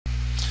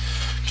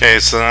Okay,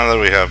 so now that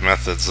we have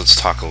methods, let's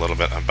talk a little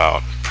bit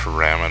about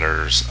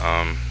parameters.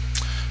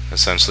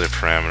 Essentially, a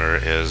parameter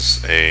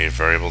is a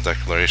variable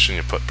declaration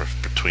you put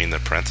between the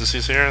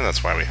parentheses here.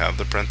 That's why we have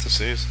the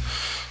parentheses.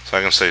 So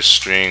I can say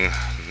string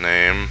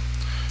name,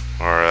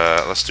 or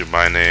let's do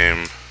my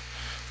name,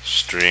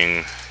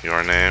 string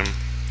your name.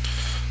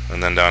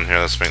 And then down here,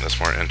 let's make this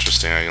more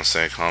interesting. I can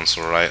say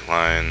console write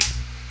line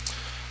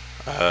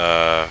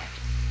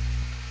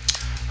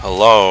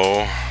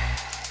hello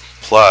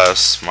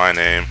plus my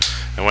name.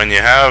 And when you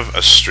have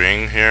a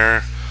string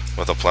here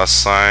with a plus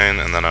sign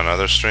and then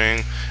another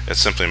string, it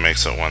simply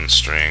makes it one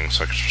string.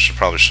 So I should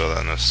probably show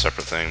that in a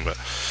separate thing. But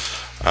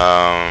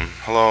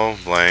hello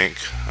blank,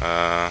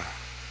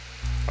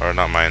 or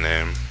not my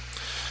name.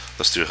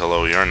 Let's do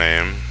hello your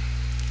name.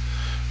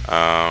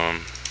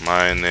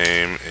 My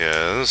name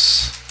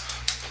is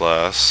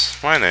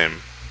plus my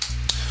name.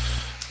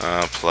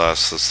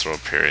 Plus, let's throw a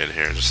period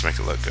here just to make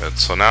it look good.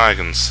 So now I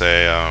can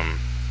say,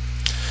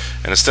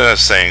 and instead of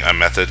saying a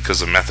method,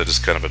 because a method is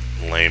kind of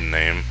a lame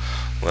name,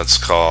 let's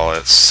call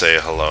it say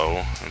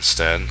hello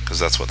instead, because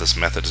that's what this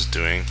method is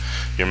doing.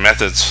 Your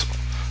methods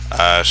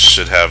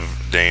should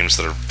have names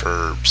that are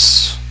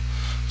verbs.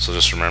 So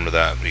just remember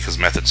that, because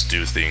methods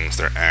do things,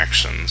 they're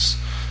actions.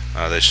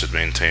 They should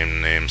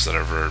maintain names that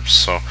are verbs.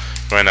 So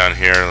going down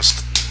here,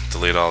 let's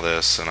delete all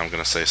this, and I'm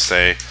going to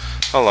say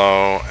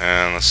hello,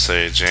 and let's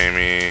say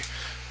Jamie,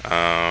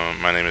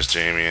 my name is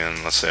Jamie,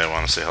 and let's say I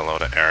want to say hello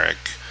to Eric.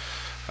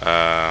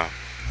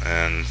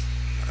 And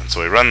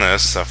so we run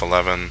this,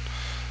 F11,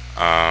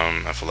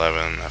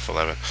 F11,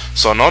 F11.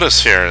 So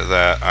notice here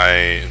that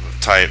I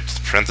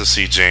typed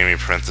parenthesis Jamie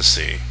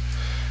parenthesis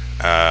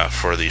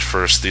for the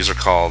first, these are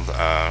called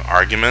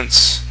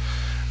arguments.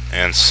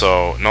 And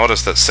so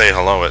notice that say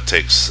hello, it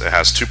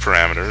has two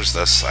parameters.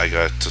 Thus I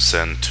got to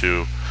send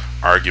two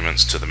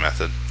arguments to the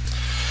method.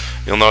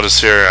 You'll notice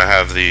here I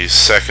have the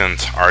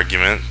second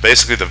argument,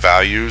 basically the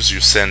values you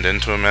send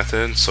into a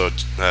method. So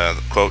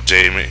quote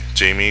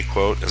Jamie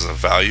quote is a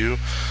value,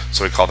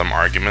 so we call them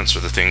arguments, or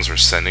the things we're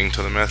sending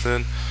to the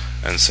method.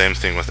 And same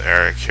thing with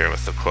Eric here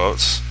with the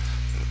quotes.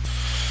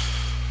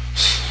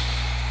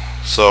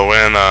 So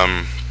when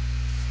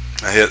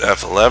I hit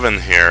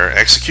F11 here,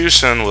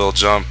 execution will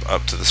jump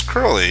up to this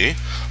curly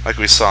like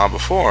we saw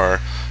before.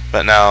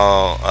 But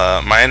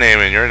now my name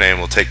and your name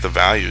will take the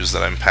values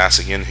that I'm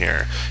passing in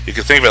here. You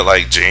can think of it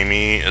like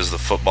Jamie is the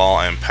football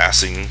I'm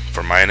passing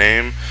for my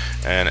name,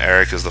 and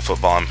Eric is the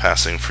football I'm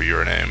passing for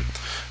your name.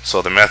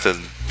 So the method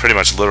pretty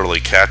much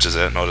literally catches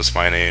it. Notice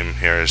my name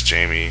here is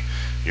Jamie,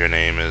 your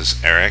name is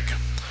Eric.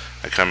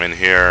 I come in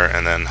here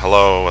and then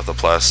hello with a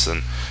plus,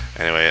 and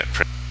anyway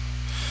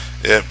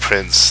it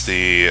prints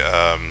the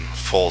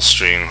full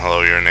string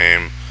hello your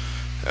name.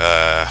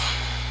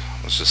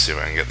 Let's just see if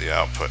I can get the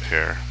output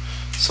here.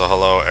 So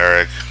hello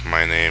Eric,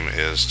 my name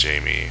is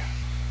Jamie.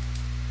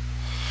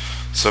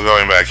 So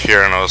going back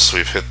here, notice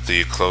we've hit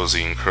the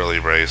closing curly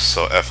brace,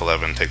 so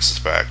F11 takes us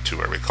back to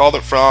where we called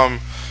it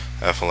from,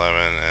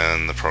 F11,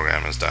 and the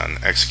program is done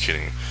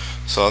executing.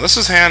 So this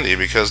is handy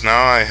because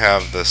now I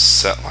have this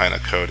set line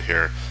of code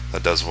here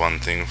that does one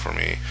thing for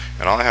me,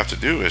 and all I have to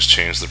do is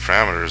change the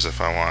parameters if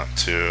I want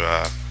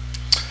to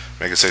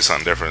make it say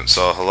something different.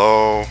 So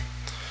hello,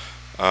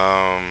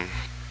 I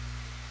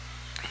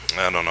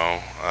don't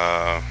know,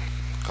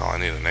 I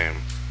need a name.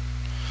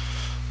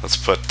 Let's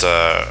put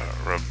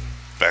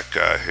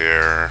Rebecca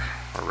here,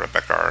 or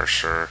Rebecca,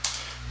 sure,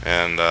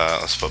 and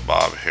let's put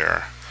Bob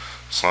here.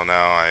 So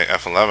now I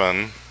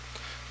F11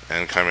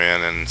 and come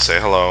in and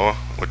say hello,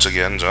 which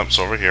again jumps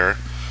over here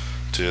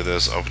to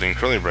this opening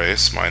curly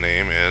brace. My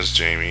name is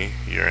Jamie,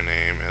 your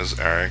name is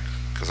Eric,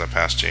 because I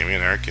passed Jamie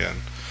and Eric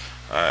in.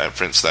 It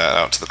prints that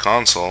out to the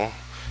console,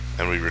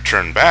 and we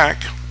return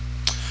back.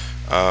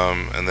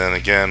 And then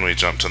again we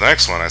jump to the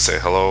next one. I say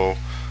hello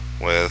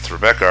with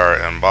Rebecca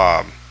and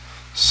Bob.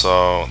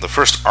 So the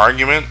first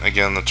argument,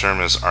 again the term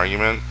is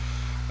argument,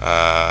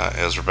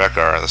 is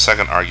Rebecca. The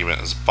second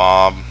argument is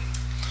Bob,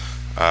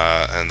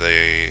 and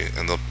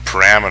the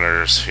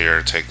parameters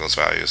here take those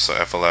values. So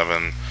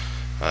F11,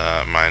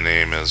 my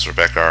name is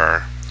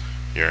Rebecca,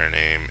 your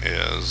name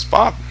is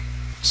Bob.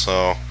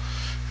 So,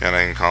 and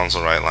I can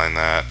console write line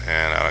that,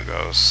 and out it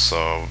goes.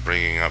 So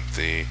bringing up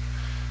the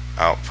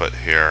output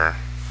here.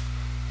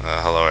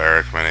 Hello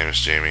Eric, my name is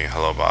Jamie.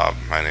 Hello Bob,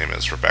 my name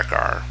is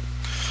Rebecca.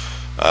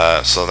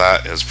 So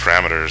that is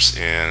parameters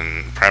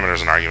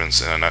and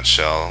arguments in a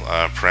nutshell.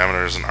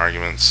 Parameters and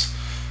arguments,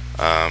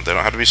 they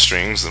don't have to be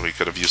strings. That we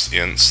could have used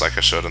ints like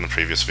I showed in the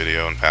previous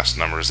video and passed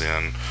numbers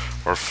in,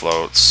 or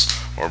floats,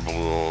 or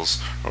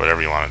bools, or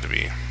whatever you want it to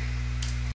be.